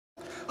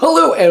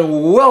Hello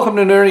and welcome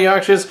to Nerdy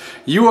Auctions.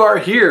 You are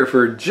here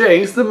for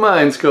Jace the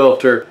Mind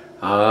Sculptor.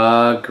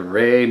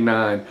 Grade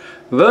 9.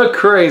 The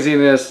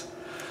craziness.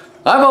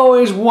 I've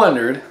always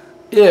wondered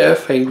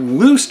if a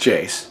loose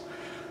Jace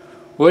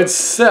would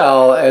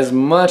sell as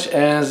much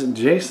as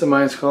Jace the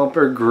Mind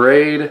Sculptor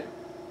grade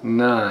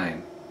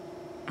 9.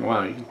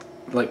 Wow, you can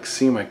like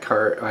see my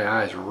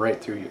eyes right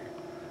through here.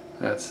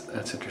 That's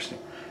interesting.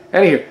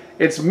 Anywho,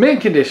 it's mint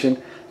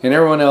condition. And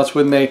everyone else,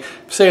 when they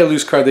say a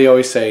loose card, they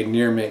always say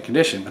near mint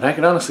condition. But I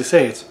can honestly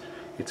say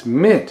it's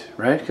mint,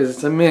 right? Because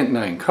it's a mint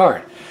 9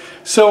 card.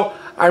 So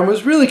I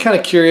was really kind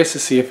of curious to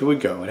see if it would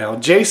go. Now,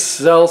 Jace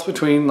sells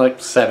between like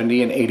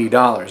 $70 and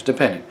 $80,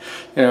 depending.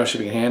 You know,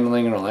 shipping and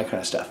handling and all that kind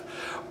of stuff.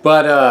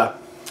 But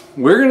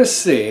we're going to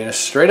see in a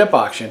straight up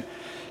auction,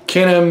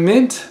 can a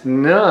mint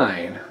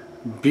 9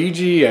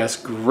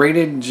 BGS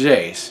graded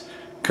Jace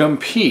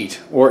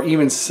compete or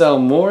even sell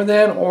more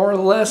than or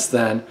less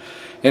than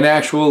an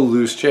actual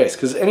loose Jace?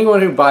 Because anyone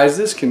who buys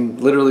this can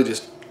literally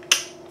just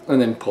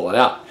and then pull it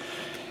out.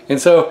 And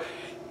so,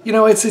 you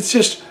know, it's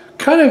just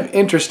kind of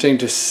interesting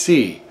to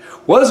see.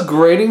 Was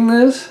grading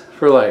this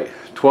for like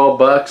 12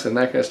 bucks and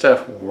that kind of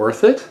stuff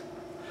worth it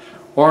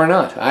or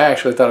not? I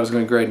actually thought I was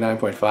going to grade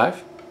 9.5,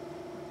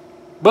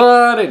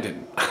 but it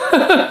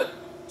didn't.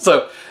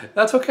 So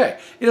that's okay.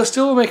 It'll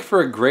still make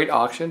for a great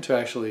auction to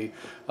actually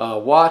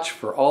watch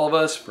for all of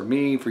us, for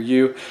me, for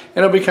you,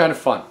 and it'll be kind of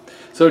fun.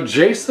 So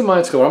Jace the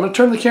Mind Sculptor, I'm going to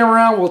turn the camera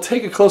around, we'll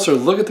take a closer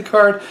look at the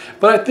card,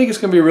 but I think it's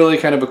going to be really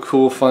kind of a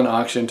cool, fun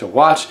auction to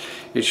watch.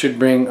 It should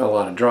bring a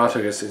lot of draw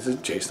to us. It's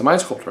Jace the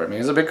Mind Sculptor. I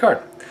mean, it's a big card.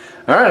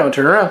 Alright, I'm going to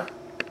turn around.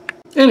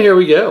 And here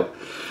we go.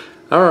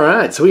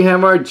 Alright, so we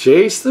have our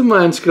Jace the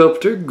Mind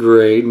Sculptor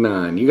grade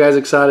 9. You guys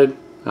excited?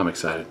 I'm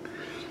excited.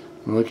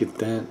 Look at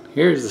that.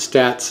 Here's the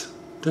stats.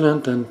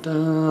 Dun, dun, dun,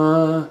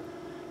 dun.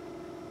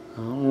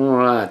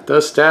 Alright,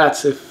 those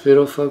stats, if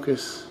it'll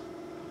focus.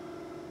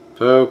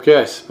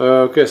 Focus,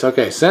 focus.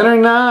 Okay, center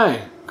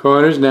 9,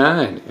 corners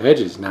 9,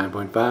 edges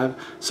 9.5,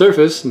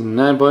 surface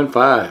 9.5.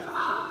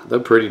 Ah,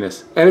 the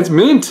prettiness. And it's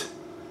mint.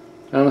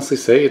 I honestly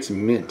say it's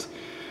mint.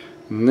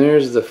 And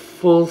there's the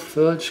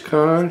full-fledged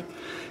card.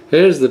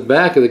 Here's the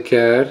back of the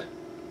card.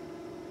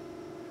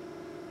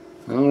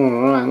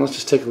 Alright, let's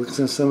just take a look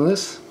at some of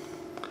this.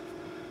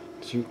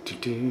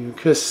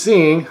 Because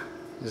seeing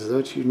is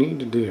what you need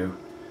to do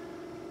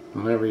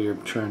whenever you're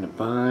trying to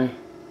buy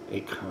a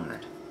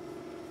card.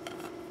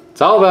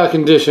 It's all about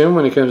condition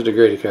when it comes to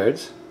graded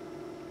cards.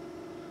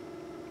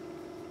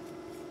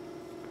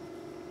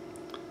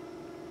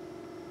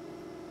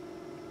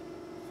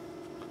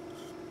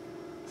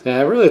 See,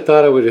 I really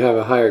thought I would have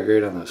a higher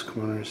grade on those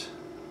corners,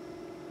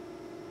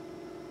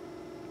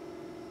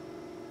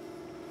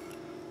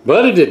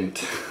 but it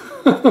didn't.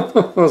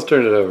 Let's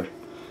turn it over.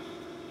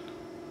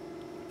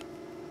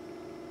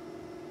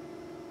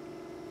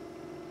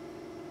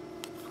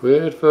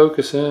 Quit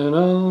focusing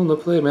on the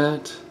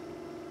playmat.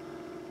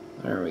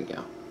 There we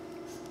go.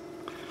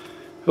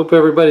 Hope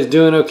everybody's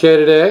doing okay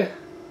today.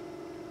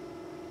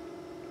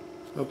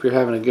 Hope you're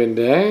having a good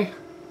day.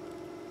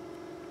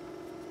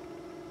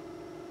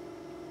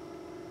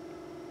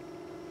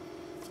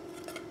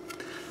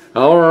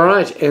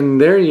 Alright, and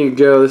there you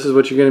go. This is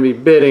what you're going to be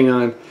bidding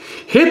on.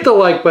 Hit the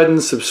like button,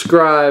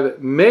 subscribe,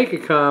 make a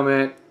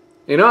comment.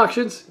 In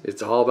auctions,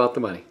 it's all about the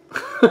money.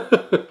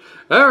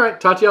 Alright,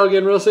 talk to y'all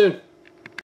again real soon.